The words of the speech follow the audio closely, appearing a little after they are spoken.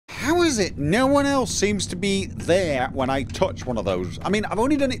is it? No one else seems to be there when I touch one of those. I mean, I've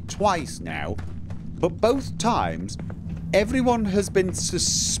only done it twice now, but both times, everyone has been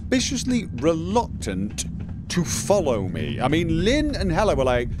suspiciously reluctant to follow me. I mean, Lynn and Hella were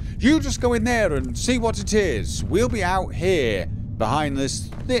like, you just go in there and see what it is. We'll be out here behind this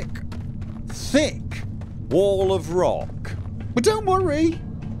thick wall of rock. But don't worry,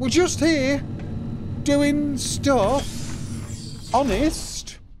 we're just here doing stuff.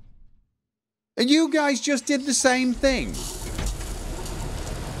 Honest. And you guys just did the same thing.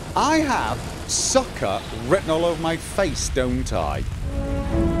 I have sucker written all over my face, don't I?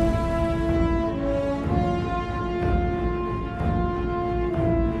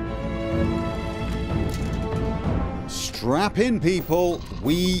 Strap in, people.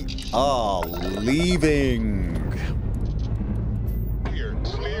 We are leaving. We're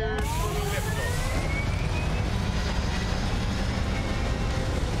clear for liftoff.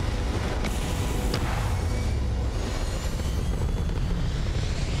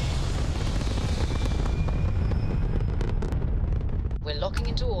 We're locking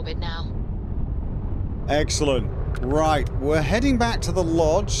into orbit now. Excellent. Right, we're heading back to the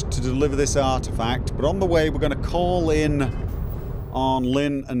lodge to deliver this artifact, but on the way we're going to call in on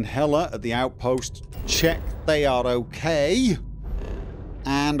Lynn and Hella at the outpost, check they are okay,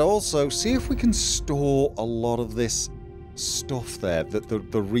 and also see if we can store a lot of this stuff there,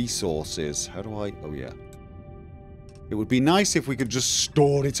 the resources. How do I... oh yeah. It would be nice if we could just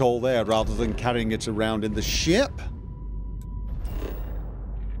store it all there rather than carrying it around in the ship.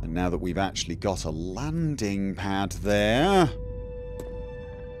 And now that we've actually got a landing pad there,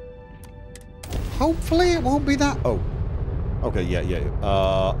 hopefully it won't be that... oh. Okay, yeah.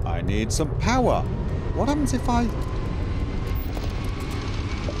 I need some power. What happens if I...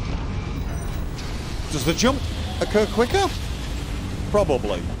 does the jump occur quicker?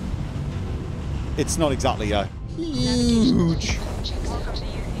 Probably. It's not exactly a huge...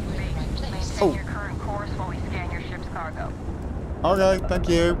 oh. Your current course while we scan your ship's cargo. Okay, thank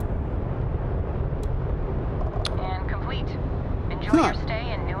you. And complete. Enjoy your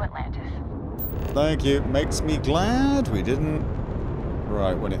stay in New Atlantis. Thank you. Makes me glad we didn't...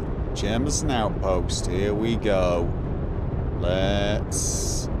 right, when it... Gem's an outpost. Here we go.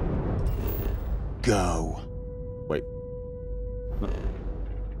 Let's... go. Wait. No.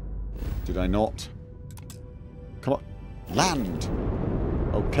 Did I not? Come on. Land!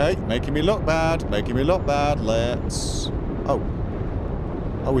 Okay, making me look bad. Making me look bad. Let's... oh.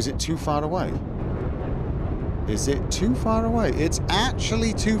 Oh, is it too far away? Is it too far away? It's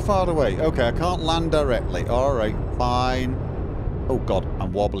actually too far away. Okay, I can't land directly. Alright, fine. Oh god,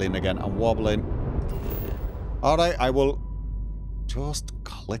 I'm wobbling again. I'm wobbling. Alright, I will just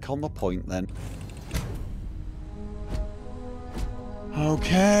click on the point then.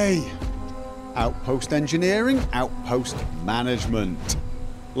 Okay. Outpost engineering, outpost management.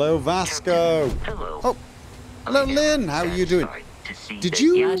 Hello, Vasco. Hello. Oh, hello, Lynn. How are you doing? Did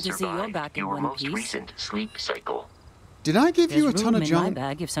you... glad to see you're back in one piece. Recent sleep cycle. Did I give you a ton of junk in my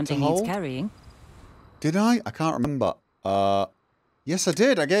bag if something to needs hold? carrying. Did I? I can't remember. Yes, I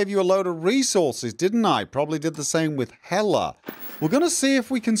did. I gave you a load of resources, didn't I? Probably did the same with Hella. We're going to see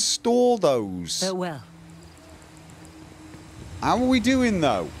if we can store those. Farewell. How are we doing,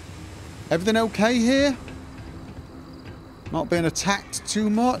 though? Everything okay here? Not being attacked too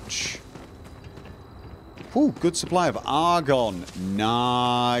much? Ooh, good supply of argon.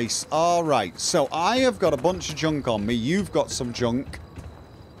 Nice. Alright, so I have got a bunch of junk on me. You've got some junk.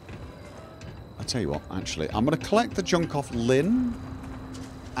 I'll tell you what, actually. I'm going to collect the junk off Lynn.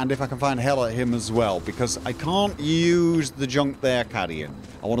 And if I can find Hella him as well. Because I can't use the junk they're carrying.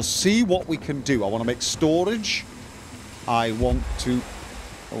 I want to see what we can do. I want to make storage. I want to...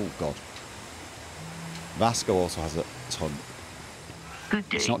 oh, God. Vasco also has a ton. Good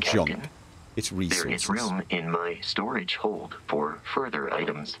day, It's not Captain. junk. It's resources. There is room in my storage hold for further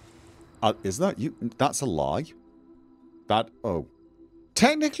items. Is that you? That's a lie. That... oh.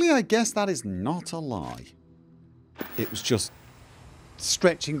 Technically, I guess that is not a lie. It was just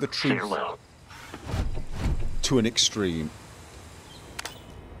stretching the truth Farewell. to an extreme.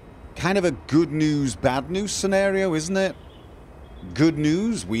 Kind of a good news, bad news scenario, isn't it? Good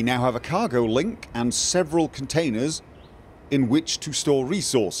news, we now have a cargo link and several containers in which to store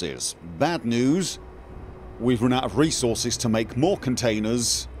resources. Bad news, we've run out of resources to make more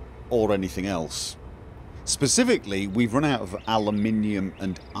containers or anything else. Specifically, we've run out of aluminium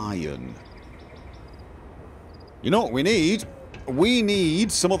and iron. You know what we need? We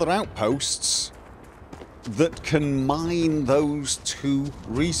need some other outposts that can mine those two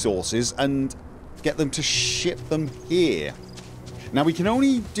resources and get them to ship them here. Now, we can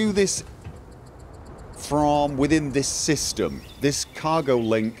only do this from within this system. This cargo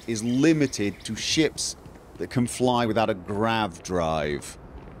link is limited to ships that can fly without a grav drive.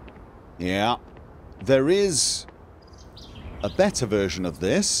 Yeah. There is a better version of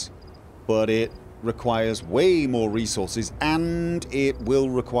this, but it requires way more resources, and it will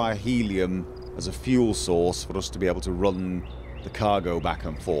require helium as a fuel source for us to be able to run the cargo back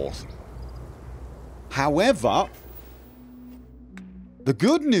and forth. However, the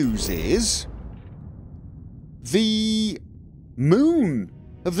good news is the moon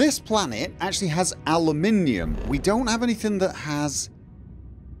of this planet actually has aluminium. We don't have anything that has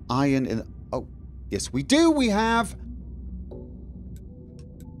iron in... Oh, yes we do. We have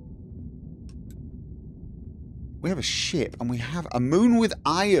a ship, and we have a moon with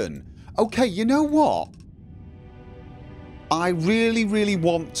iron. Okay, you know what? I really, really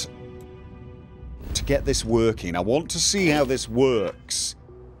want to get this working. I want to see how this works.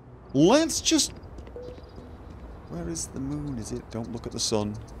 Let's just... Where is the moon? Is it? Don't look at the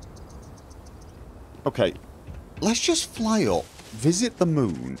sun. Okay. Let's just fly up, visit the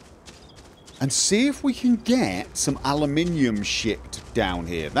moon, and see if we can get some aluminium shipped down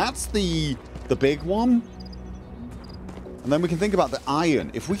here. That's the big one. And then we can think about the iron.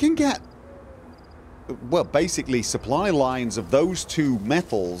 If we can get, well, basically supply lines of those two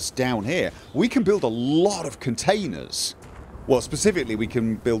metals down here, we can build a lot of containers. Well, specifically, we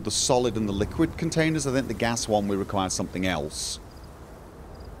can build the solid and the liquid containers. I think the gas one, we require something else.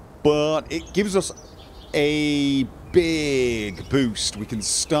 But it gives us a big boost. We can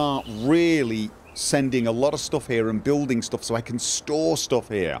start really sending a lot of stuff here and building stuff so I can store stuff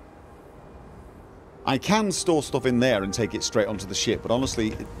here. I can store stuff in there and take it straight onto the ship, but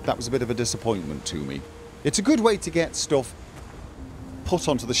honestly, that was a bit of a disappointment to me. It's a good way to get stuff put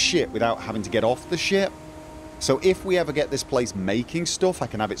onto the ship without having to get off the ship. So if we ever get this place making stuff, I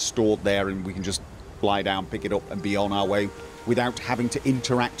can have it stored there and we can just fly down, pick it up and be on our way without having to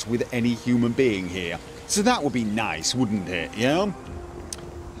interact with any human being here. So that would be nice, wouldn't it? Yeah?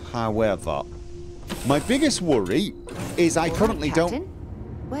 However, my biggest worry is I currently don't...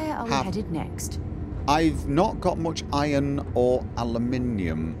 Where are we headed next? I've not got much iron or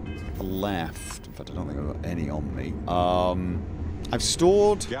aluminium left. In fact, I don't think I've got any on me. I've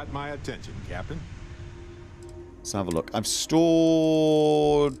stored... Got my attention, Captain. Let's have a look. I've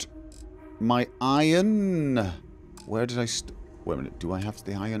stored my iron. Where did I... Wait a minute. Do I have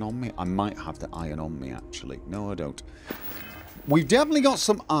the iron on me? I might have the iron on me, actually. No, I don't. We've definitely got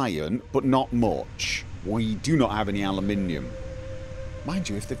some iron, but not much. We do not have any aluminium. Mind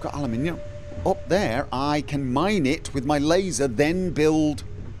you, if they've got aluminium up there, I can mine it with my laser, then build...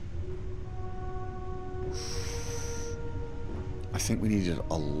 I think we needed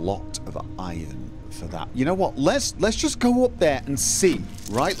a lot of iron for that. You know what? Let's just go up there and see,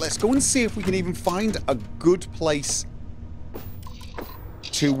 right? Let's go and see if we can even find a good place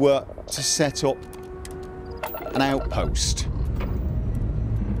to set up an outpost.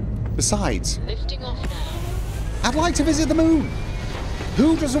 Besides, Lifting off now. I'd like to visit the moon.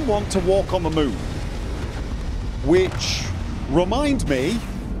 Who doesn't want to walk on the moon? Which reminds me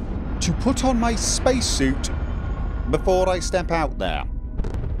to put on my spacesuit before I step out there.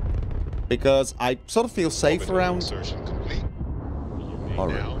 Because I sort of feel safe around... Insertion complete. You may All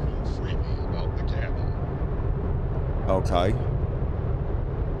right. now move freely about the cabin. Okay.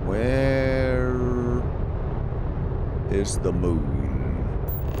 Where is the moon?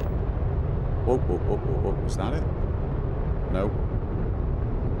 Whoa, whoa, whoa, whoa, whoa. Was that it? No.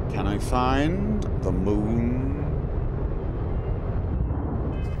 Can I find the moon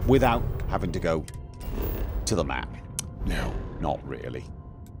without having to go to the map? No, not really.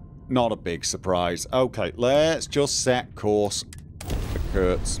 Not a big surprise. Okay, let's just set course for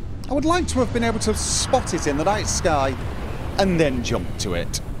Kurtz. I would like to have been able to spot it in the night sky and then jump to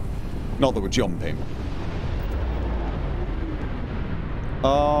it. Not that we're jumping.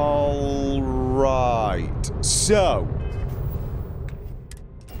 All right. So,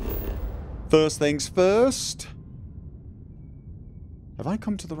 first things first. Have I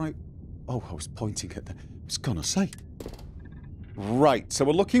come to the right... Oh, I was pointing at the... I was gonna say. Right, so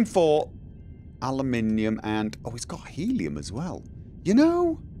we're looking for aluminium and... Oh, it's got helium as well. You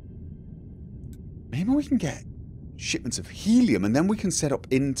know, maybe we can get shipments of helium and then we can set up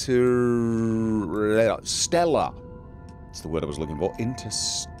interstellar. That's the word I was looking for.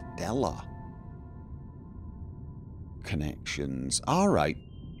 Interstellar connections. All right.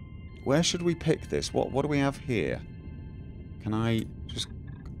 Where should we pick this? What do we have here? Can I just...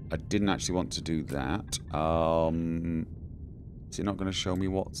 I didn't actually want to do that. Is it not going to show me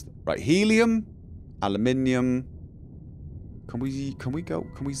what's... Right, helium, aluminium, Can we go?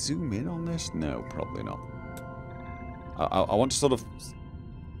 Can we zoom in on this? No, probably not. I want to sort of...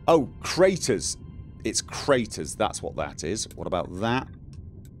 Oh, craters. It's craters. That's what that is. What about that?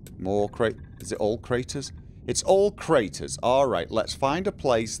 More craters. Is it all craters? It's all craters. Alright, let's find a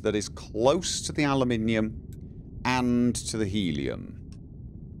place that is close to the aluminium and to the helium.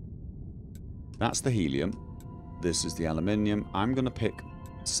 That's the helium. This is the aluminium. I'm going to pick,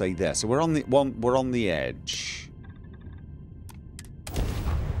 say, there. So we're on the edge.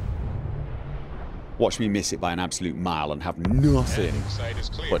 Watch me miss it by an absolute mile and have nothing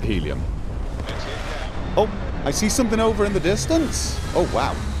but helium. Oh, I see something over in the distance. Oh,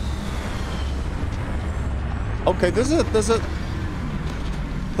 wow. Okay, there's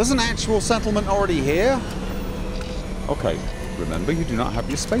an actual settlement already here. Okay, remember you do not have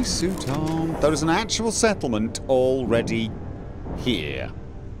your spacesuit on. There is an actual settlement already here.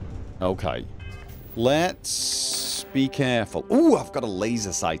 Okay. Let's be careful. Ooh, I've got a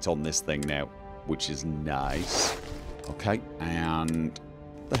laser sight on this thing now, which is nice. Okay, and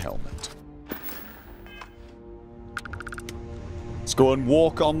the helmet. Let's go and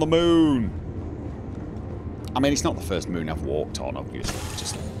walk on the moon. I mean, it's not the first moon I've walked on, obviously.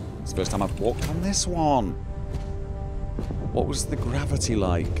 It's the first time I've walked on this one. What was the gravity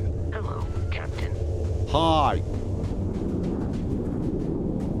like? Hello, Captain. Hi.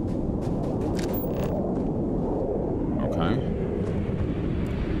 Okay.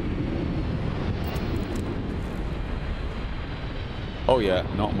 Oh yeah,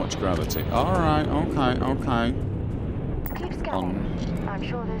 not much gravity. Alright, okay. Keep scanning. I'm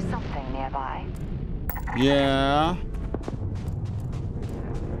sure there's something nearby. Yeah.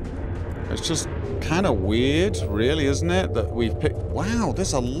 It's just kind of weird, really, isn't it? That we've picked... Wow,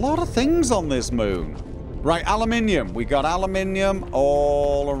 there's a lot of things on this moon. Right, aluminium. We got aluminium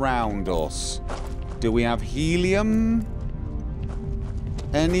all around us. Do we have helium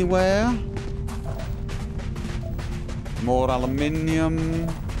anywhere? More aluminium.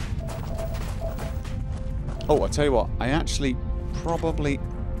 Oh, I'll tell you what. I actually probably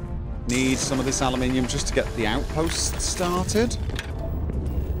need some of this aluminium just to get the outpost started.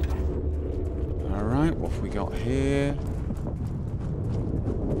 Alright, what have we got here?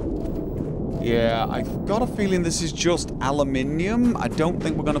 Yeah, I've got a feeling this is just aluminium. I don't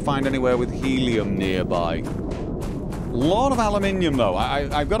think we're going to find anywhere with helium nearby. A lot of aluminium, though.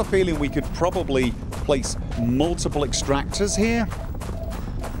 I've got a feeling we could probably place multiple extractors here.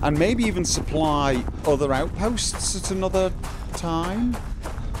 And maybe even supply other outposts at another time.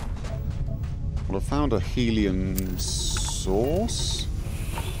 Well, I found a helium source.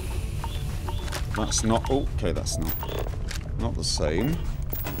 That's not... Okay, that's not the same.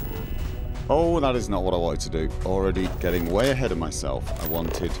 Oh, that is not what I wanted to do. Already getting way ahead of myself.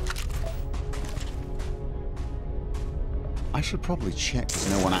 I should probably check there's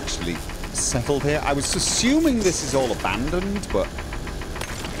no one actually settled here. I was assuming this is all abandoned, but...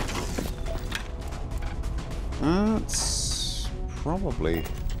 That's probably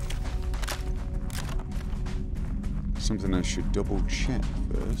something I should double check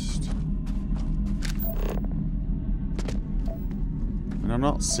first. And I'm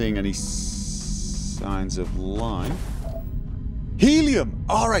not seeing any signs of life. Helium!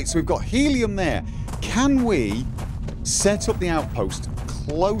 Alright, so we've got helium there. Can we set up the outpost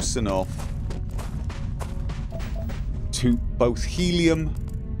close enough to both helium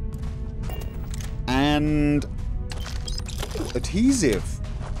and adhesive?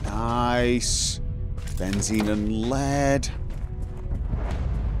 Nice. Benzene and lead.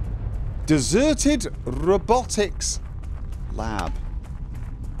 Deserted robotics lab.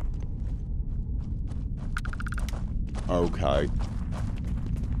 Okay.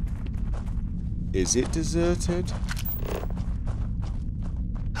 Is it deserted?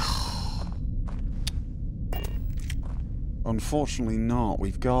 Unfortunately not.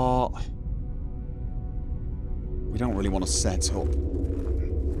 We don't really want to set up.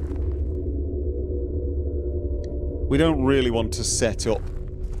 We don't really want to set up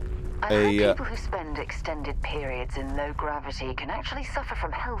People who spend extended periods in low gravity can actually suffer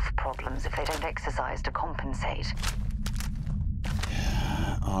from health problems if they don't exercise to compensate.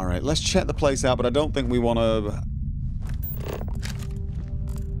 Alright, let's check the place out, but I don't think we want to...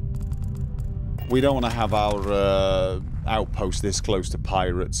 We don't want to have our outpost this close to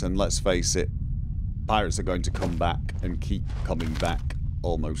pirates, and let's face it, pirates are going to come back and keep coming back,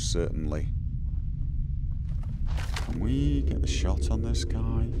 almost certainly. Can we get the shot on this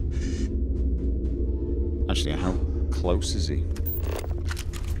guy? Actually, how close is he?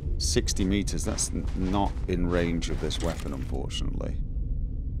 60 meters. That's not in range of this weapon, unfortunately.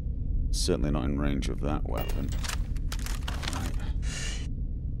 Certainly not in range of that weapon. Right.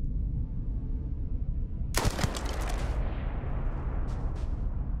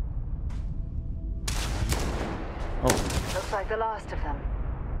 the last of them?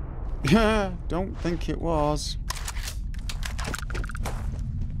 Yeah, don't think it was.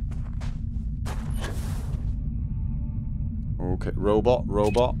 Okay, robot,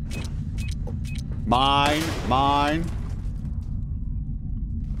 robot. Mine, mine.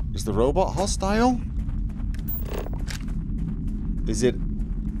 Is the robot hostile? Is it...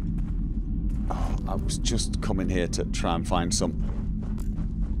 Oh, I was just coming here to try and find some...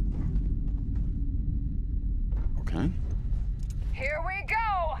 Okay. Here we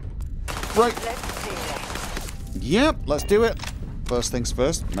go! Right. Let's do it. Yep, let's do it. First things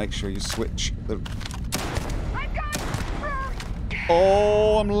first, make sure you switch the... I've got...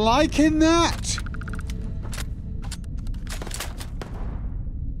 Oh, I'm liking that!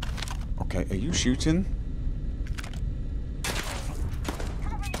 Okay, are you shooting?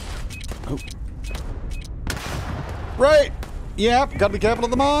 Oh. Right! Yep, gotta be careful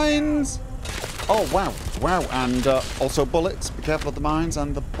of the mines! Oh, wow. Wow, and also bullets. Be careful of the mines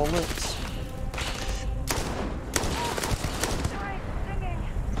and the bullets.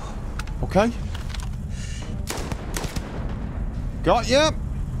 Okay. Got ya!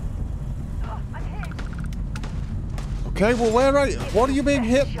 Okay, well, where are you? What are you being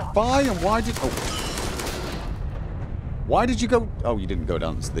hit by, and why did... Oh. Why did you go... Oh, you didn't go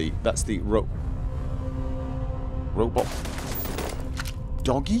down. That's the robot.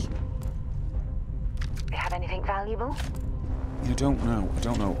 Doggy? You have anything valuable? I don't know. I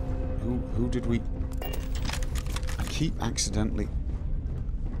don't know. Who did we... I keep accidentally...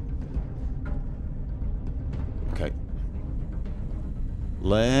 Okay.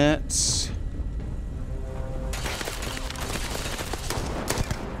 Let's...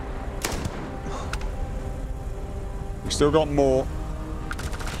 We still got more.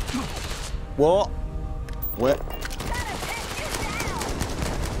 What? Where?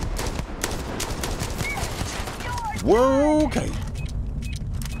 Whoa, okay.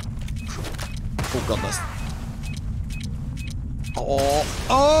 Oh, goodness.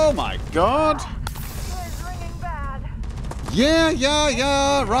 Oh my God.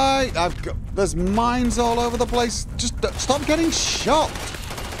 Yeah, right. There's mines all over the place. Just stop getting shot.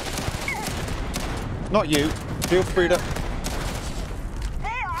 Not you. Feel free to...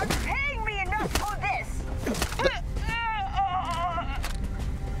 They are paying me enough for this.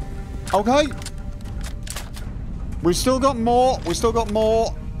 Okay. We've still got more. We've still got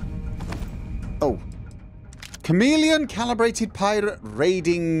more. Oh. Chameleon calibrated pirate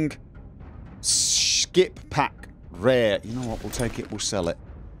raiding skip pack. Rare. You know what? We'll take it. We'll sell it.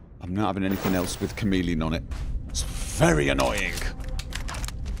 I'm not having anything else with chameleon on it. It's very annoying.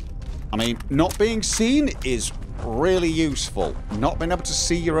 I mean, not being seen is really useful. Not being able to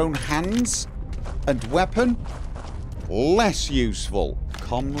see your own hands and weapon, less useful.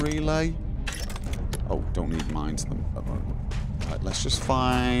 Com relay. Oh, don't need mines. Right, let's just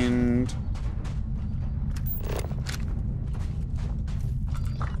find...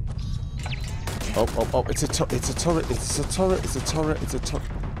 Oh, it's a turret, it's a turret, it's a turret, it's a turret.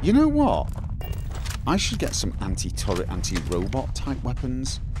 You know what? I should get some anti-turret, anti-robot type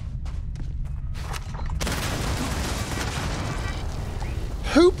weapons.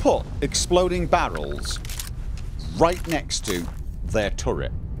 Who put exploding barrels right next to their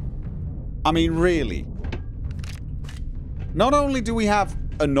turret? I mean, really. Not only do we have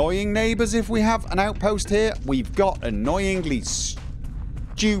annoying neighbours if we have an outpost here, we've got annoyingly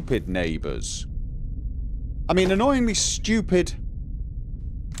stupid neighbours. I mean, annoyingly stupid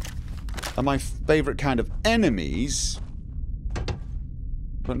are my favourite kind of enemies,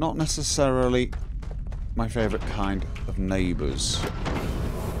 but not necessarily my favourite kind of neighbours.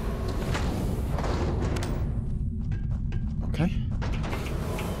 Okay.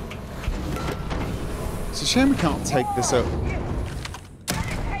 It's a shame we can't take this out.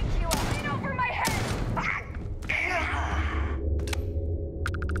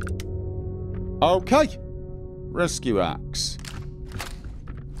 Okay. Rescue axe.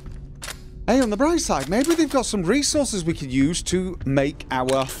 Hey, on the bright side, maybe they've got some resources we could use to make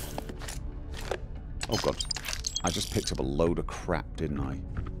our... Oh, God. I just picked up a load of crap, didn't I?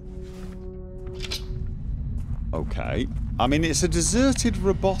 Okay. I mean, it's a deserted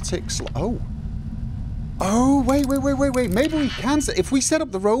robotics... Oh. Oh, wait. Maybe we can... If we set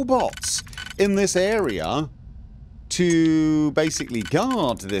up the robots in this area to basically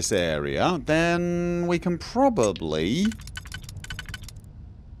guard this area, then we can probably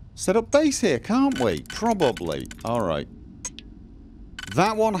set up base here, can't we? Probably. Alright.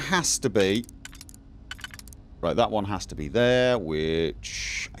 That one has to be... Right, that one has to be there,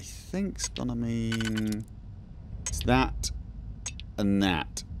 which I think's gonna mean... It's that and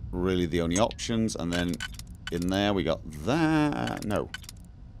that. Really the only options, and then in there. We got that. No.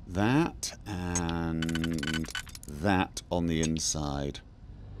 That and that on the inside.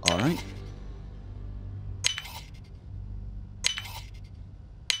 Alright.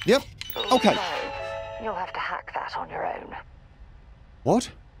 Yep. Okay. No, you'll have to hack that on your own.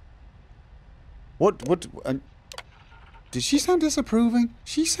 What? What? Did she sound disapproving?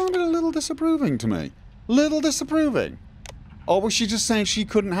 She sounded a little disapproving to me. Little disapproving. Or was she just saying she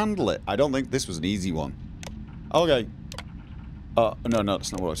couldn't handle it? I don't think this was an easy one. Okay. No,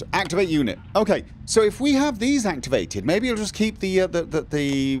 that's not what I said. Activate unit. Okay, so if we have these activated, maybe it'll just keep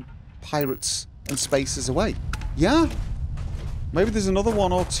the pirates and spacers away. Yeah? Maybe there's another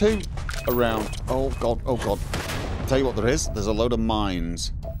one or two around. Oh, God. Oh, God. I'll tell you what there is. There's a load of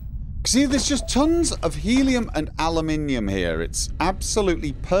mines. See, there's just tons of helium and aluminium here. It's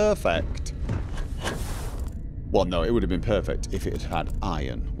absolutely perfect. Well, no, it would have been perfect if it had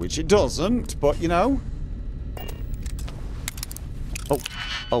iron, which it doesn't, but, you know.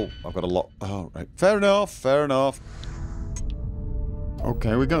 Oh, I've got a lot. Oh, right. Fair enough, fair enough.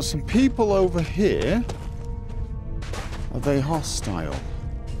 Okay, we got some people over here. Are they hostile?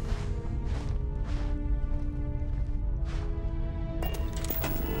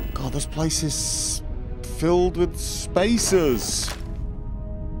 God, this place is filled with spacers.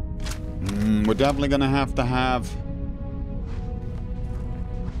 We're definitely going to have...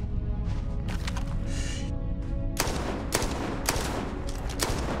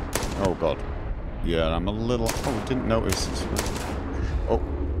 Oh, God. Yeah, I'm a little... Oh, didn't notice. Oh.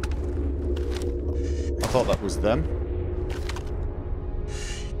 I thought that was them.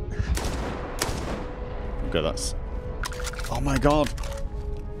 Okay, that's... Oh, my God.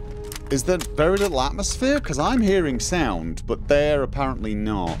 Is there very little atmosphere? Because I'm hearing sound, but they're apparently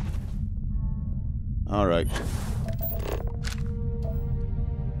not. Alright.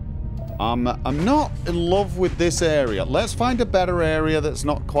 I'm not in love with this area. Let's find a better area that's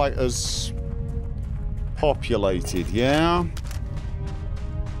not quite as populated, yeah?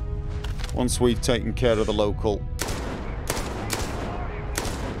 Once we've taken care of the local...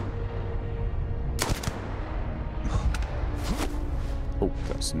 Oh,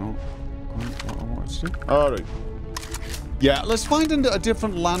 that's not quite what I wanted to do. Alright. Yeah, let's find a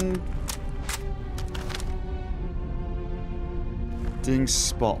different landing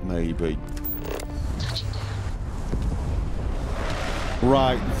spot, maybe.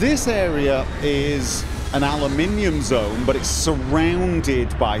 Right, this area is an aluminium zone, but it's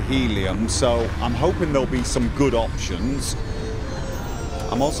surrounded by helium, so I'm hoping there'll be some good options.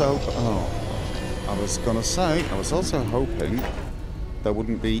 I'm also hoping... Oh, I was gonna say, I was also hoping there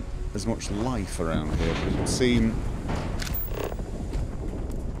wouldn't be as much life around here, but it would seem...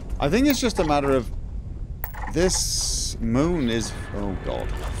 I think it's just a matter of... This moon is, oh God,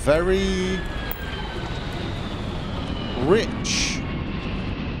 very rich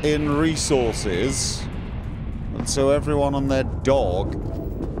in resources, and so everyone on their dog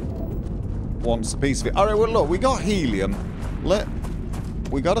wants a piece of it. Alright, well look, we got helium.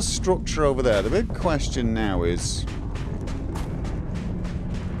 We got a structure over there. The big question now is,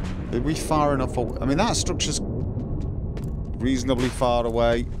 are we far enough away? I mean, that structure's reasonably far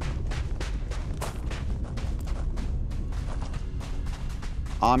away.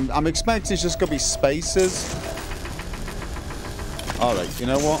 I'm expecting it's just going to be spacers. Alright, you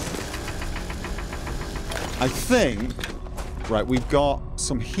know what? I think... Right, we've got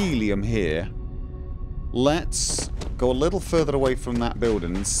some helium here. Let's go a little further away from that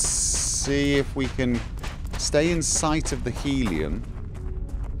building and see if we can stay in sight of the helium.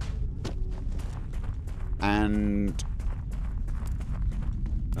 And...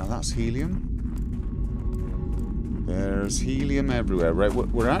 Now that's helium. There's helium everywhere. Right,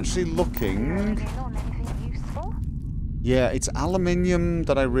 we're actually looking... Yeah, it's aluminium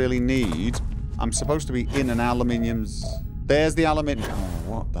that I really need. I'm supposed to be in an aluminium's... There's the aluminium. Oh,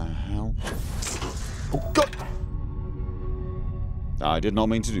 what the hell? Oh, God! I did not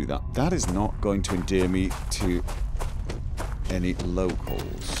mean to do that. That is not going to endear me to any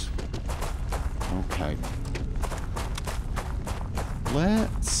locals. Okay.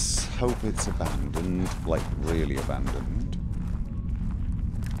 Let's hope it's abandoned. Like, really abandoned.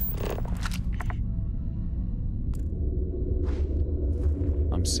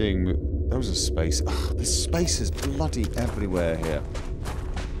 I'm seeing... Those are space. Ugh, this space is bloody everywhere here.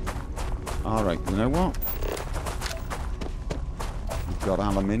 Alright, you know what? We've got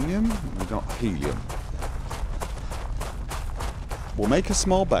aluminium. We've got helium. We'll make a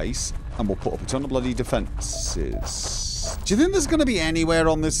small base and we'll put up a ton of bloody defences. Do you think there's going to be anywhere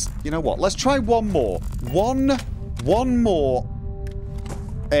on this? You know what? Let's try one more. One more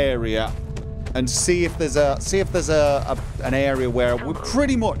area and see if there's an area where we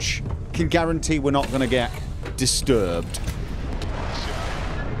pretty much can guarantee we're not going to get disturbed.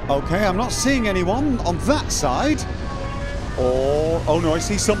 Okay, I'm not seeing anyone on that side. Or oh no, I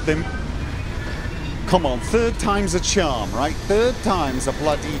see something. Come on, third time's a charm, right? Third time's a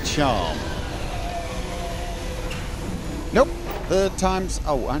bloody charm. Nope. Third time's...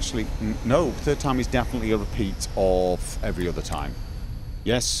 Oh, actually, no. Third time is definitely a repeat of every other time.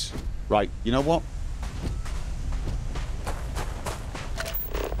 Yes. Right. You know what?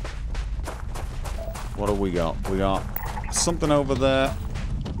 What have we got? We got something over there.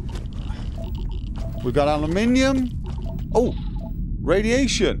 We've got aluminium. Oh,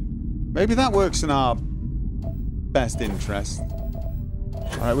 radiation. Maybe that works in our best interest.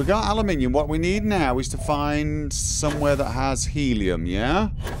 Alright, we got aluminium. What we need now is to find somewhere that has helium, yeah?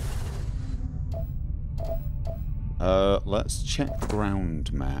 Let's check the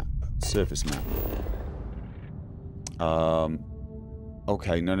ground map. Surface map.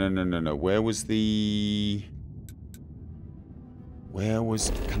 Okay, no. Where was the... Where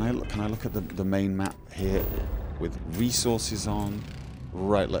was... Can I look at the main map here with resources on?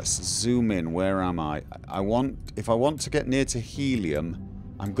 Right, let's zoom in. Where am I? If I want to get near to helium,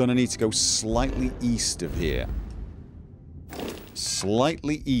 I'm going to need to go slightly east of here.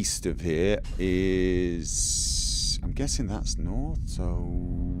 Slightly east of here is... I'm guessing that's north,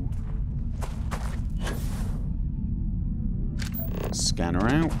 so... Scanner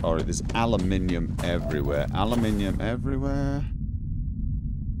out. Alright, there's aluminium everywhere. Aluminium everywhere.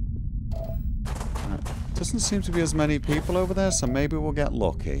 Doesn't seem to be as many people over there, so maybe we'll get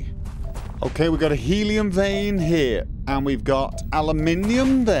lucky. Okay, we've got a helium vein here. And we've got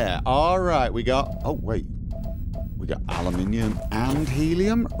aluminium there. Alright, we got... Oh, wait. We got aluminium and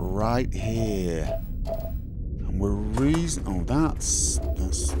helium right here. And we're Oh, that's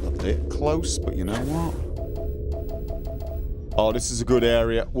a bit close, but you know what? Oh, this is a good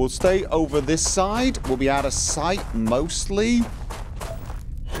area. We'll stay over this side. We'll be out of sight, mostly.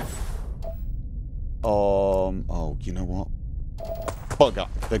 Oh, you know what? Bugger.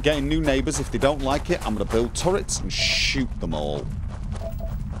 They're getting new neighbours. If they don't like it, I'm going to build turrets and shoot them all.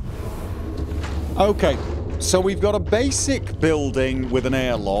 Okay, so we've got a basic building with an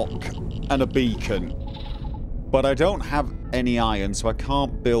airlock and a beacon. But I don't have any iron, so I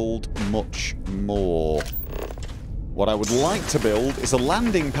can't build much more. What I would like to build is a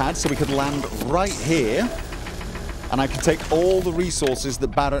landing pad so we could land right here. And I can take all the resources that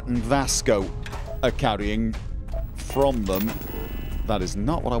Barrett and Vasco are carrying from them. That is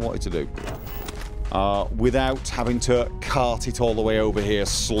not what I wanted to do. Without having to cart it all the way over here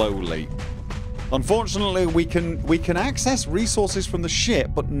slowly. Unfortunately, we can access resources from the ship,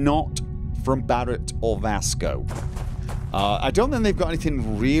 but not from Barrett or Vasco. I don't think they've got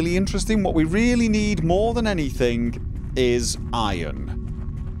anything really interesting. What we really need more than anything is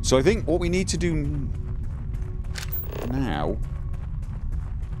iron. So I think what we need to do now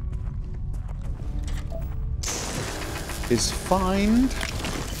is find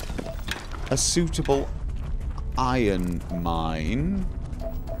a suitable iron mine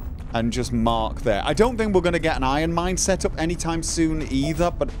and just mark there. I don't think we're going to get an iron mine set up anytime soon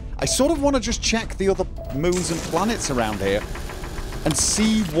either, but I sort of want to just check the other moons and planets around here and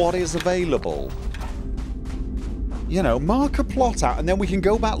see what is available. You know, mark a plot out, and then we can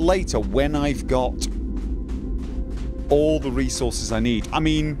go back later when I've got all the resources I need. I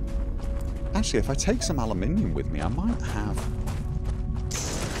mean, actually, if I take some aluminium with me, I might have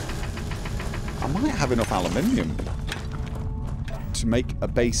enough aluminium to make a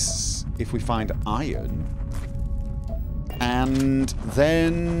base if we find iron. And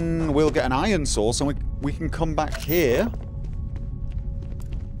then we'll get an iron source and we can come back here.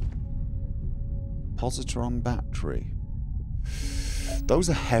 Positron battery. Those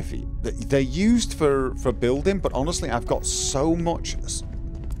are heavy. They're used for building, but honestly, I've got so much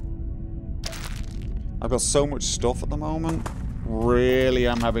stuff at the moment. Really,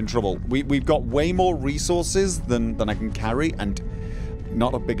 I'm having trouble. We've got way more resources than I can carry, and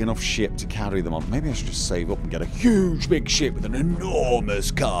not a big enough ship to carry them on. Maybe I should just save up and get a huge big ship with an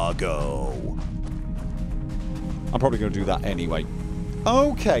enormous cargo. I'm probably going to do that anyway.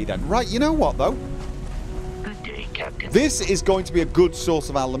 Okay then. Right, you know what though? Good day, Captain. This is going to be a good source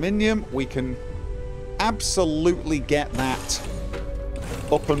of aluminium. We can absolutely get that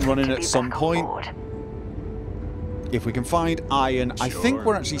up and running at some point. If we can find iron, I think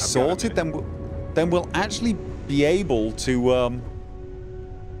we're actually sorted. Then we'll actually be able to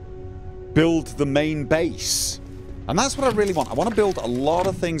build the main base. And that's what I really want. I want to build a lot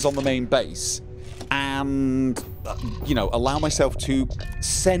of things on the main base. and, you know, allow myself to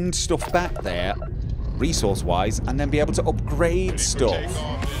send stuff back there, resource-wise, and then be able to upgrade stuff.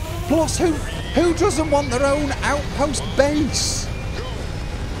 Plus, who doesn't want their own outpost base?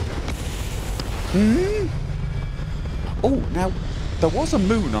 Hmm? Oh, now, there was a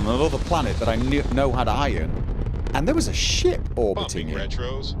moon on another planet that I know had iron, and there was a ship orbiting it.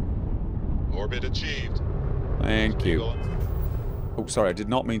 Retros. Orbit achieved. Thank you. Oh, sorry, I did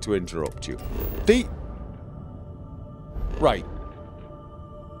not mean to interrupt you. Right.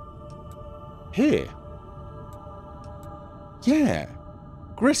 Here. Yeah.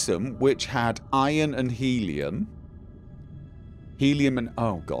 Grissom, which had iron and helium. Helium and...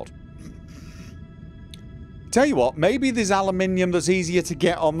 Oh, God. Tell you what, maybe there's aluminium that's easier to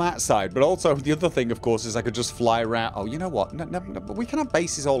get on that side, but also the other thing, of course, is I could just fly around... Oh, you know what? No, we can have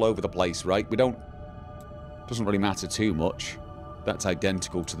bases all over the place, right? We don't... Doesn't really matter too much. That's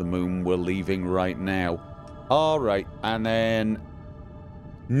identical to the moon we're leaving right now. Alright, and then...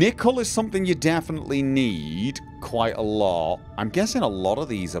 Nickel is something you definitely need quite a lot. I'm guessing a lot of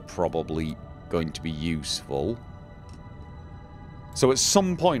these are probably going to be useful. So at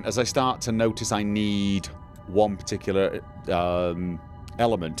some point, as I start to notice I need one particular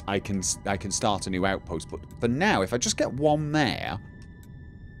element, I can start a new outpost. But for now, if I just get one there...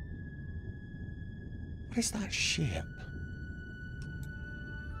 What is that ship?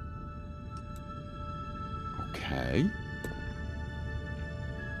 Okay.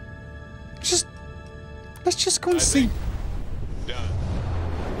 Let's just go and see. Done.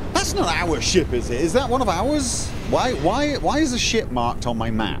 That's not our ship, is it? Is that one of ours? Why is a ship marked on my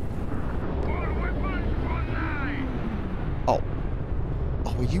map? Oh.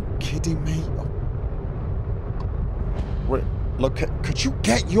 Oh, are you kidding me? Oh. Wait, look, could you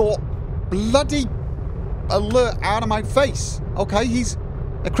get your bloody alert out of my face? Okay, he's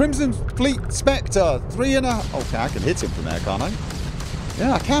a Crimson Fleet Spectre. 3.5. Okay, I can hit him from there, can't I?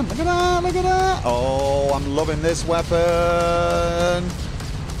 Yeah, I can. Look at that, look at that. Oh, I'm loving this weapon.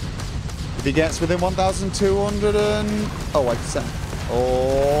 If he gets within 1,200 and... Oh, I said...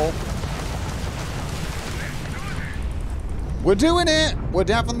 Oh. We're doing it. We're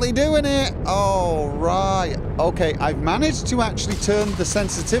definitely doing it. Oh, right. Okay, I've managed to actually turn the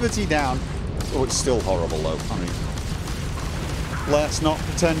sensitivity down. Oh, it's still horrible, though. I mean... Let's not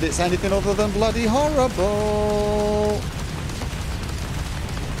pretend it's anything other than bloody horrible.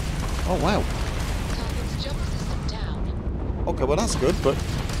 Oh, wow. Okay, well, that's good, but...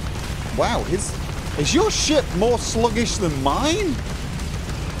 Wow, is your ship more sluggish than mine?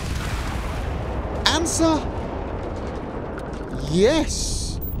 Answer...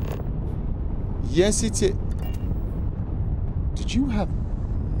 Yes. Yes, it is. Did you have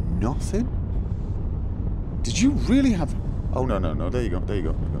nothing? Did you really have... Oh, no, no, no. There you go. There you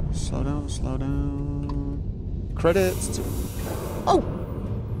go. There you go. Slow down, slow down. Credits to... Oh!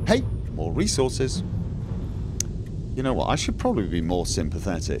 Hey, more resources. You know what? I should probably be more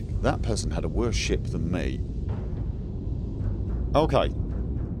sympathetic. That person had a worse ship than me. Okay.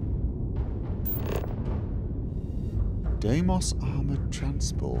 Deimos Armored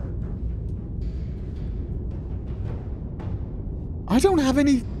Transport. I don't have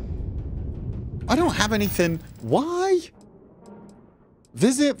any... I don't have anything... Why?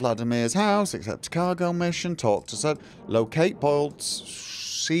 Visit Vladimir's house, accept cargo mission, talk to said, locate boiled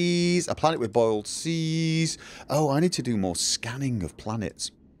seas, a planet with boiled seas. Oh, I need to do more scanning of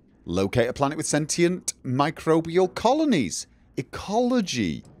planets. Locate a planet with sentient microbial colonies.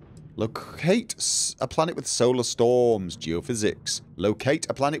 Ecology. Locate a planet with solar storms. Geophysics. Locate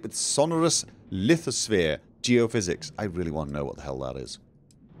a planet with sonorous lithosphere. Geophysics. I really want to know what the hell that is.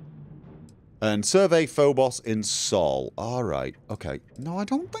 And survey Phobos in Sol. Alright, okay. No, I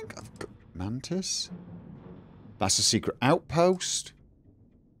don't think I've got... Mantis? That's a secret outpost.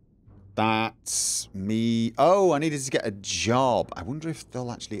 That's me. Oh, I needed to get a job. I wonder if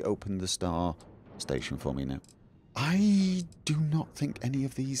they'll actually open the star station for me now. I do not think any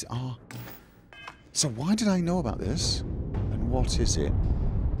of these are... So why did I know about this? And what is it?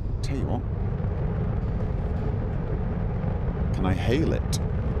 Tell you what. Can I hail it?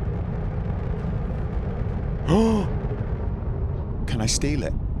 Oh! Can I steal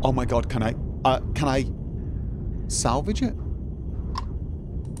it? Oh my god, can I salvage it?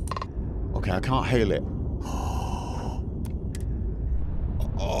 Okay, I can't hail it.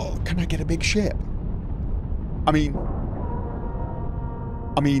 Oh, can I get a big ship? I mean,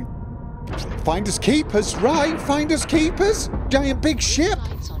 finders keepers, right? Finders keepers? Giant big ship?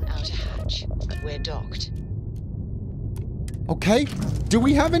 Lights on outer hatch, but we're docked. Okay. Do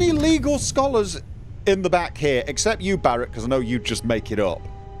we have any legal scholars in the back here? Except you, Barrett, because I know you just make it up.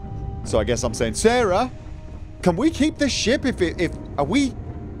 So I guess I'm saying, Sarah, can we keep this ship are we...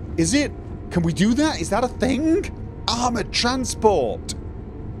 Is it... Can we do that? Is that a thing? Armored transport.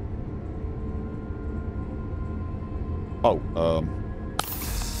 Oh,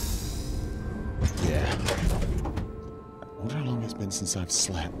 yeah. I wonder how long it's been since I've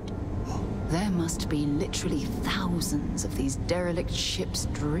slept. There must be literally thousands of these derelict ships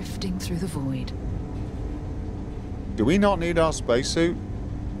drifting through the void. Do we not need our spacesuit?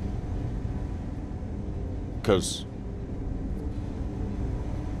 Because...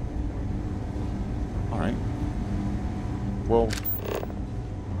 Alright. Well...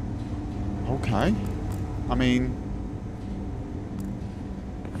 Okay. I mean...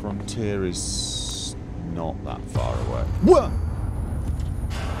 Frontier is not that far away. What?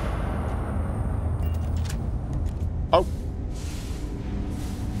 Oh.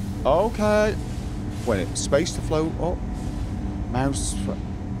 Okay. Wait, space to float up. Mouse.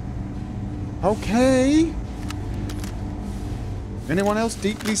 Okay. Anyone else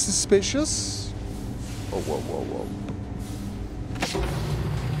deeply suspicious? Oh, whoa, whoa, whoa.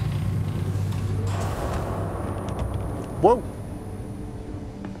 Whoa.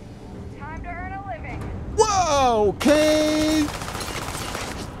 Time to earn a living. Whoa, okay.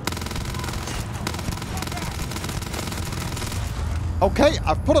 Okay,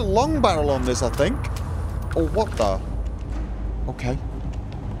 I've put a long barrel on this, I think. Oh, what the? Okay.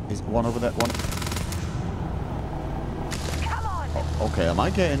 Is one over there? One. Come on. Oh, okay, am I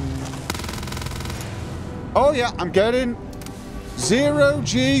getting... Oh, yeah, I'm getting... 0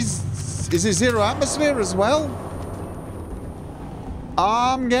 G's... Is it 0 atmosphere as well?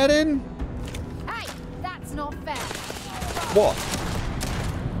 I'm getting... Hey, that's not fair. What?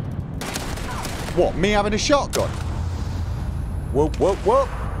 What, me having a shotgun? Whoop, whoop, whoop.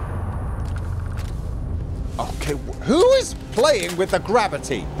 Okay, who is playing with the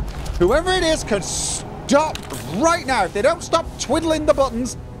gravity? Whoever it is can stop right now. If they don't stop twiddling the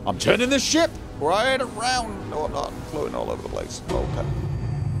buttons, I'm turning the ship right around. No, I'm not floating all over the place. Okay.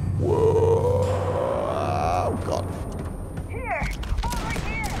 Whoa. Oh, God. Here, over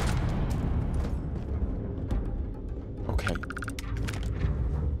here. Okay.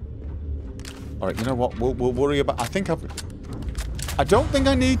 All right, you know what? We'll worry about... I don't think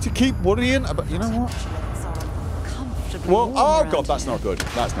I need to keep worrying about... You know what? Whoa, oh, God, that's not good.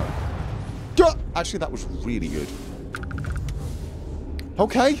 That's not... Actually, that was really good.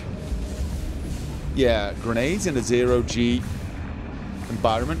 Okay. Yeah, grenades in a 0 G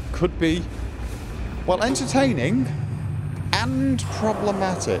environment could be, well, entertaining and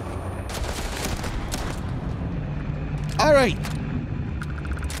problematic. All right.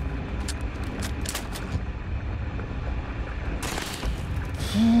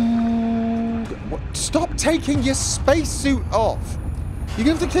 Stop taking your spacesuit off. You're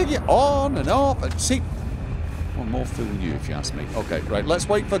going to have to take it on and off and see. Well, more fool you if you ask me. Okay, right. Let's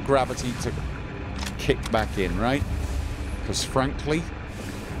wait for gravity to kick back in, right? Because frankly,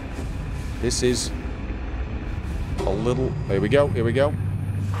 this is a little... Here we go. Here we go.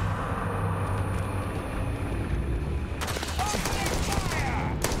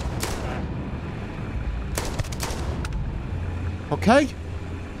 Okay.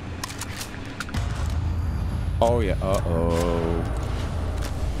 Oh, yeah. Uh-oh.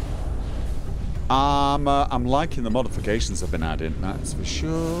 I'm liking the modifications I've been adding, that's for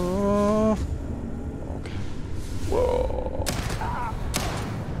sure. Okay. Whoa.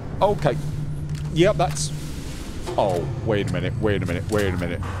 Okay. Yep, that's... Oh, wait a minute, wait a minute, wait a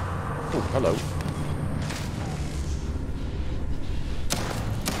minute. Oh, hello.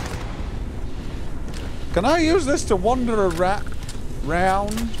 Can I use this to wander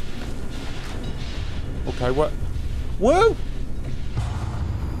around? Okay, what? Whoa!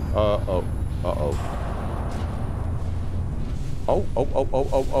 Uh-oh. Uh-oh. Oh, oh, oh, oh,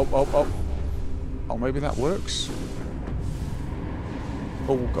 oh, oh, oh, oh. Oh, maybe that works.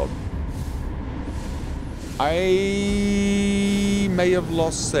 Oh, God. I may have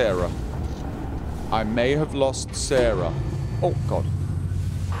lost Sarah. I may have lost Sarah. Oh, God.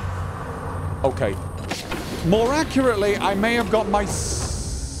 Okay. More accurately, I may have got myself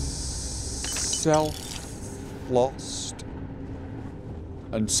lost.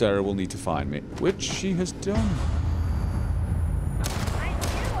 And Sarah will need to find me, which she has done.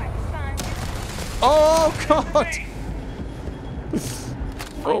 Oh, God!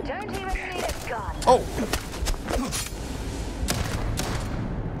 Oh. Don't even need a gun. Oh.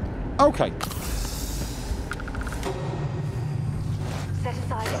 Okay. Set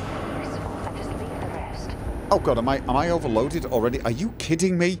aside anything useful and just leave the rest. Oh, God, am I overloaded already? Are you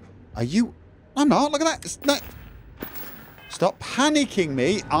kidding me? Are you... I'm not. Look at that. It's not... Stop panicking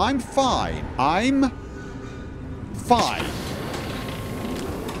me. I'm fine. I'm fine.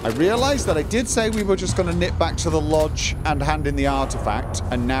 I realised that I did say we were just going to nip back to the lodge and hand in the artifact,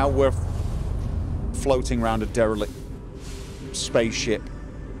 and now we're floating around a derelict spaceship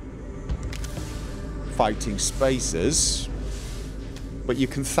fighting spacers. But you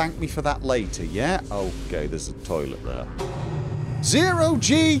can thank me for that later, yeah? Okay, there's a toilet there.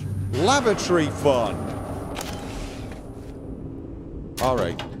 0G lavatory fund.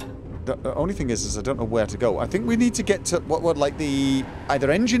 Alright. The only thing is I don't know where to go. I think we need to get to what like the either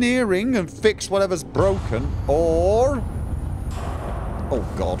engineering and fix whatever's broken, or oh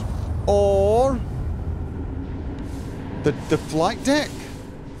god, or the flight deck.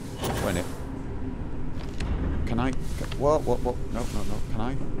 Wait a minute. Can I? What? No. Can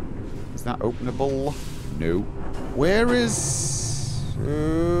I? Is that openable? No. Where is?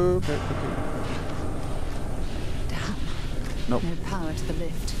 Okay. Damn. No. No power to the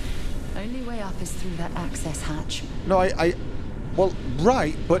lift. Only way up is through that access hatch. No, well,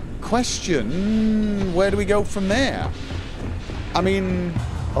 right, but question, where do we go from there? I mean,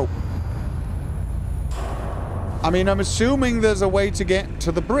 I'm assuming there's a way to get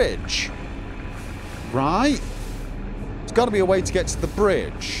to the bridge. Right? There's got to be a way to get to the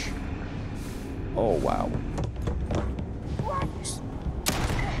bridge. Oh, wow.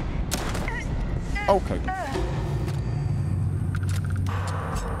 Okay.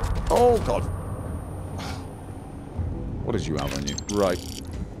 Oh, God. What did you have on you? Right.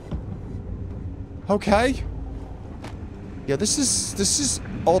 Okay. Yeah, this is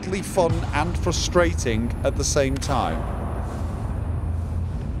oddly fun and frustrating at the same time.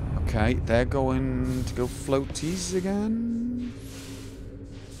 Okay, they're going to go floaties again.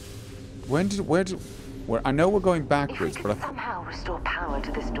 Where? I know we're going backwards, if we could somehow restore power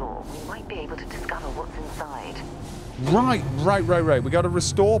to this door, we might be able to discover what's inside. Right. We got to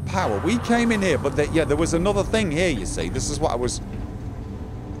restore power. We came in here, but there was another thing here, you see. This is what I was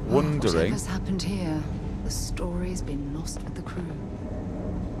wondering. Whatever's happened here, the story's been lost with the crew.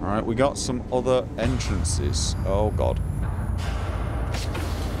 Alright, we got some other entrances. Oh, God.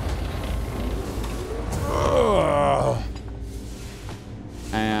 Ugh.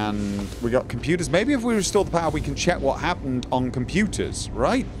 And we got computers. Maybe if we restore the power, we can check what happened on computers,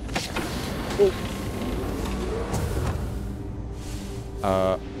 right? Oh.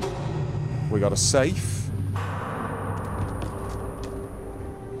 We got a safe.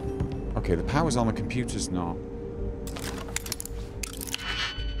 Okay, the power's on, the computer's not.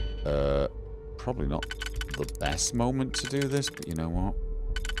 Probably not the best moment to do this, but you know what?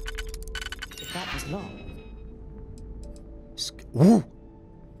 If that was locked. Ooh!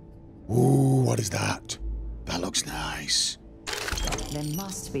 Ooh, what is that? That looks nice. There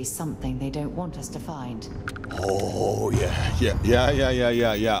must be something they don't want us to find. Oh, yeah.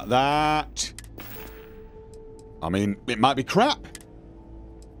 That. I mean, it might be crap.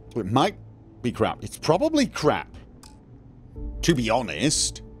 It might be crap. It's probably crap. To be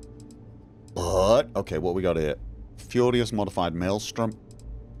honest. But, okay, what we got here? Furious modified maelstrom.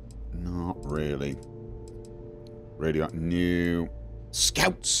 Not really. Radio new.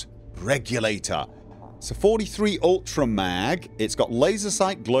 Scouts regulator. It's a 43 Ultra Mag. It's got laser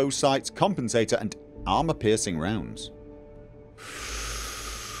sight, glow sights, compensator, and armor-piercing rounds.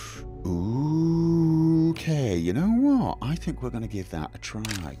 Okay, you know what? I think we're going to give that a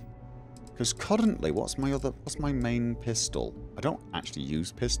try. Because currently, what's my main pistol? I don't actually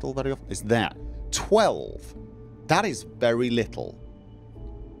use pistol very often. It's that. 12. That is very little.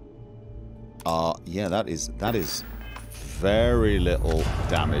 Yeah, that is very little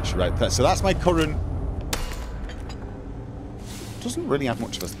damage. Right, so that's my current... Doesn't really have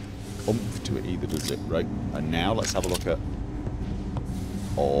much of a oomph to it either, does it? Right, and now let's have a look at...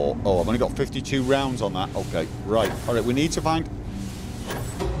 Oh, I've only got 52 rounds on that. Okay, right. Alright, we need to find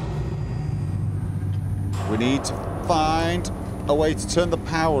a way to turn the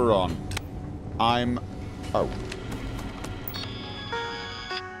power on. Oh.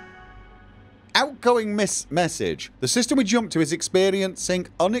 Outgoing message. The system we jumped to is experiencing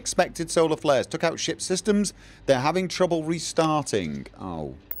unexpected solar flares. Took out ship systems. They're having trouble restarting.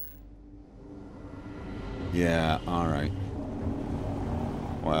 Oh. Yeah, alright.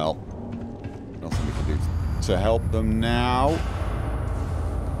 Well, nothing we can do to help them now.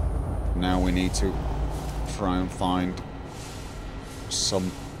 Now we need to try and find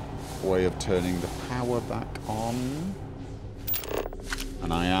some way of turning the power back on.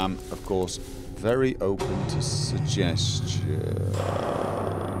 And I am, of course, very open to suggestions.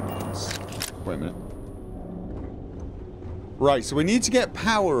 Wait a minute. Right, so we need to get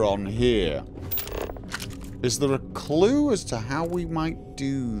power on here. Is there a clue as to how we might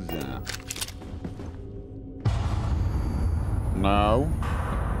do that? No.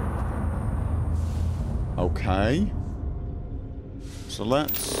 Okay. So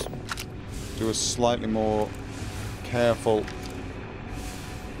let's do a slightly more careful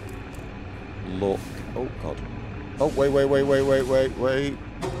look. Oh, God. Oh, wait.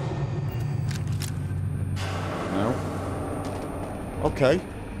 No. Okay.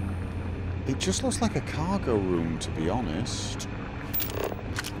 It just looks like a cargo room, to be honest.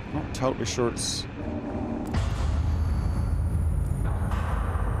 Not totally sure it's...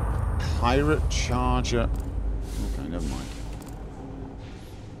 Pirate charger. Okay, never mind.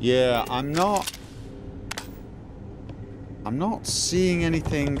 Yeah, I'm not seeing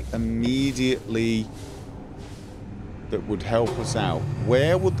anything immediately that would help us out.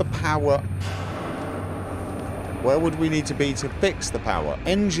 Where would the power... Where would we need to be to fix the power?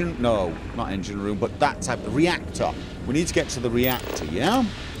 Engine... No, not engine room, but that type of reactor. We need to get to the reactor, yeah?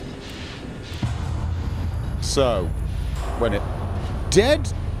 So, when it...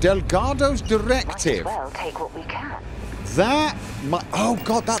 Dead Delgado's directive. Might as well take what we can. That... Oh,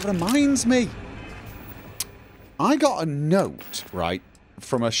 God, that reminds me. I got a note, right,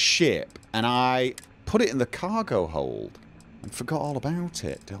 from a ship, and I put it in the cargo hold and forgot all about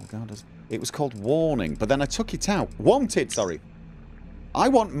it. Delgado's... It was called Warning, but then I took it out. Wanted, sorry. I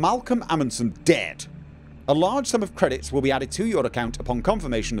want Malcolm Amundsen dead. A large sum of credits will be added to your account upon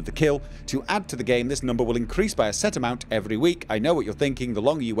confirmation of the kill. To add to the game, this number will increase by a set amount every week. I know what you're thinking. The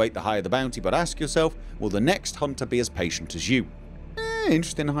longer you wait, the higher the bounty. But ask yourself, will the next hunter be as patient as you?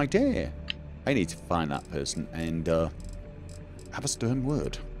 Interesting idea. I need to find that person and have a stern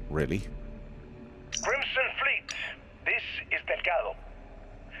word, really. Crimson Fleet, this is Delgado.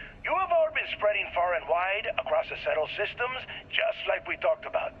 You have all been spreading far and wide across the settled systems, just like we talked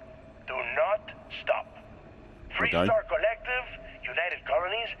about. Do not stop. Free Okay. Star Collective, United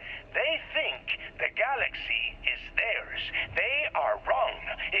Colonies, they think the galaxy is theirs. They are wrong.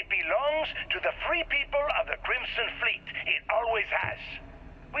 It belongs to the free people of the Crimson Fleet. It always has.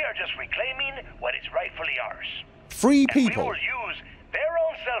 We are just reclaiming what is rightfully ours. Free And we people. will use their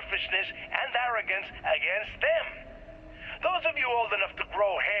own selfishness and arrogance against them. Those of you old enough to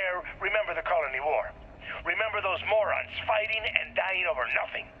grow hair remember the Colony War. Remember those morons fighting and dying over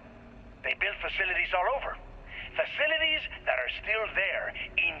nothing. They built facilities all over. Facilities that are still there,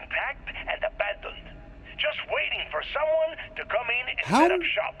 intact and abandoned. Just waiting for someone to come in and set up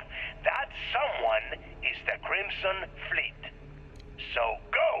shop. That someone is the Crimson Fleet. So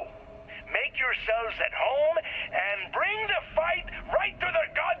go! Make yourselves at home and bring the fight right to the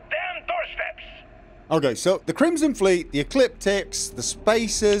goddamn doorsteps! Okay, so the Crimson Fleet, the Ecliptics, the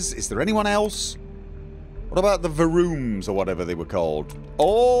Spacers. Is there anyone else? What about the Varooms or whatever they were called?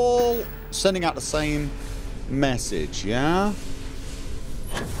 All sending out the same message, yeah?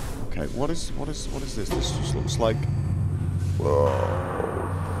 Okay, what is this? This just looks like...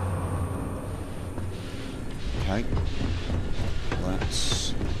 Whoa. Okay.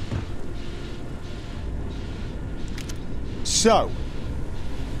 Let's... So...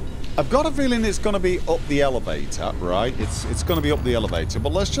 I've got a feeling it's going to be up the elevator, right? It's going to be up the elevator,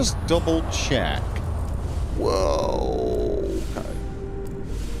 but let's just double check. Whoa. Okay.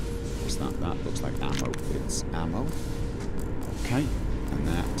 What's that? That looks like ammo. It's ammo. Okay. And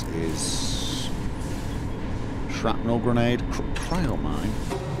that is... Shrapnel grenade. Cryo mine.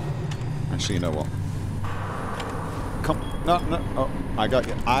 Actually, you know what? Come... No. Oh, I got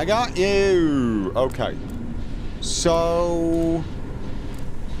you. I got you! Okay. So...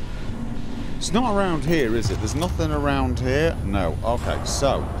 It's not around here, is it? There's nothing around here? No. Okay,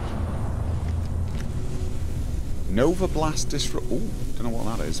 so... Nova Blast Disrupt... Ooh, don't know what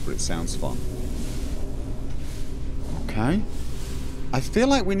that is, but it sounds fun. Okay. I feel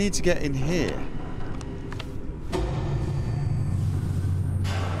like we need to get in here.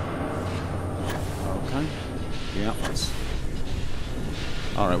 Okay. Yeah, let's...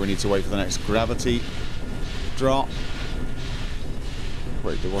 Alright, we need to wait for the next gravity drop.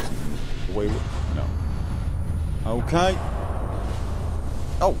 Wait, there wasn't... No. Okay.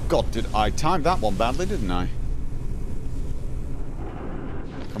 Oh, God, did I time that one badly, didn't I?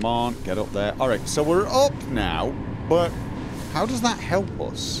 Come on, get up there. Alright, so we're up now, but how does that help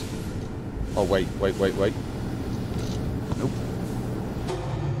us? Oh, wait. Nope.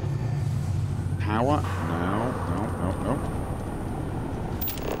 Power? No.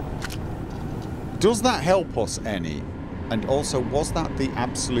 Does that help us any? And also, was that the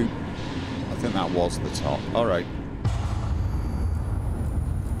absolute... I think that was the top. Alright.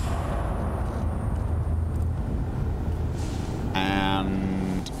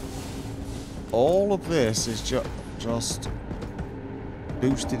 And... all of this is just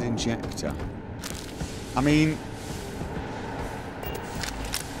boosted injector. I mean,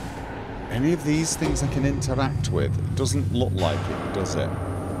 any of these things I can interact with? It doesn't look like it, does it?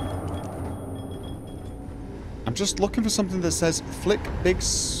 I'm just looking for something that says flick big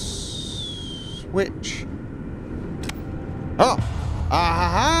switch. Oh!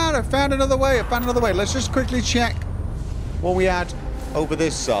 Aha! I found another way. I found another way. Let's just quickly check what we had over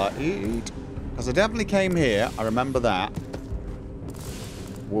this side. Because I definitely came here. I remember that.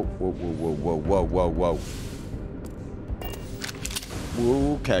 Whoa, whoa, whoa, whoa, whoa, whoa, whoa.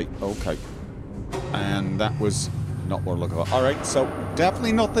 Okay, okay. And that was not what I'm looking for. Alright, so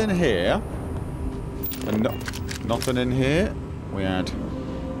definitely nothing here. And nothing in here. We had...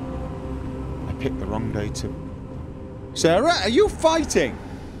 I picked the wrong day to... Sarah, are you fighting?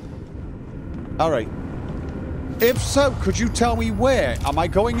 Alright. If so, could you tell me where? Am I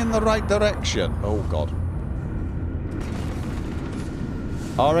going in the right direction? Oh, God.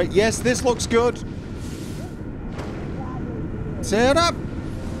 Alright, yes, this looks good. Sarah!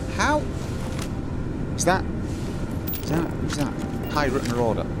 How? Is that... Who's that? Pirate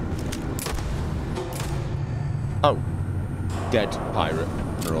Marauder. Oh. Dead Pirate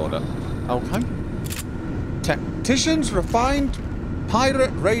Marauder. Okay. Tacticians refined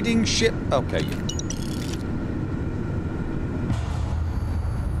pirate raiding ship. Okay.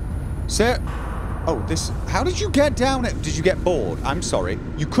 Sir. Oh, this. How did you get down it? Did you get bored? I'm sorry.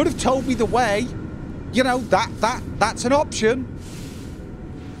 You could have told me the way. You know, that's an option.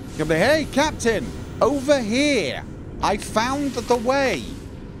 You'll be, hey, Captain, over here. I found the way.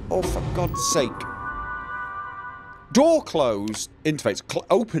 Oh, for God's sake. Door closed. Interface.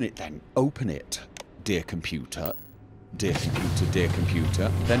 Open it then. Open it. Dear computer. Dear computer, dear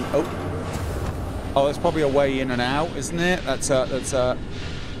computer. Then oh, there's probably a way in and out, isn't it? That's a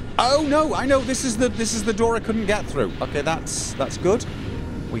Oh no, I know this is the door I couldn't get through. Okay, that's good.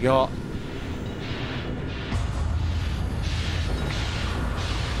 We got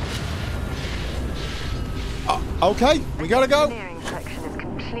okay, we gotta go. The engineering section is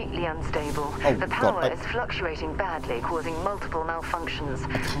completely unstable. Oh, the power God, is fluctuating badly, causing multiple malfunctions.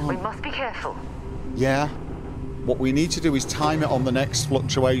 We must be careful. Yeah. What we need to do is time it on the next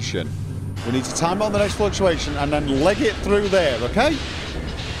fluctuation. We need to time it on the next fluctuation and then leg it through there, okay?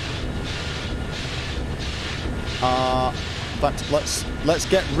 But let's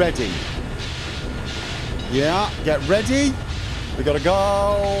get ready. Yeah, get ready. We gotta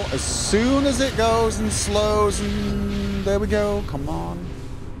go as soon as it goes and slows, and there we go. Come on.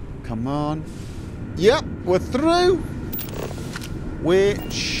 Come on. Yep, we're through.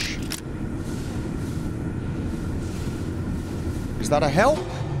 Which... Is that a help?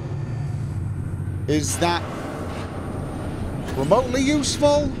 Is that remotely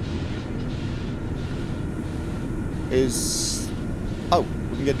useful? Is... Oh,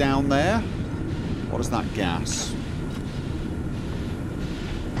 we can get down there. What is that gas?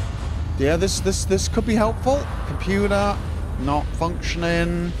 Yeah, this could be helpful. Computer not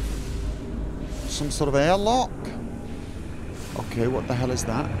functioning. Some sort of airlock. Okay, what the hell is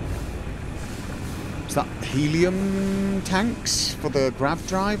that? Is that helium tanks for the grav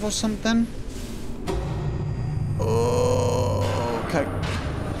drive or something? Oh, okay.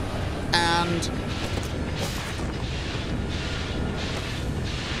 And...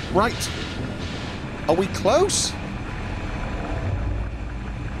 Right. Are we close?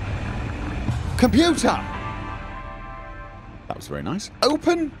 Computer! That was very nice.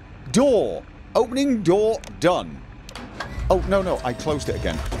 Open door. Opening door done. Oh, no, I closed it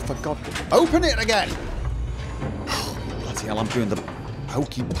again. I forgot. Open it again! Bloody hell, I'm doing the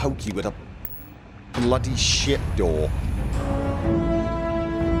hokey pokey with a bloody shit door.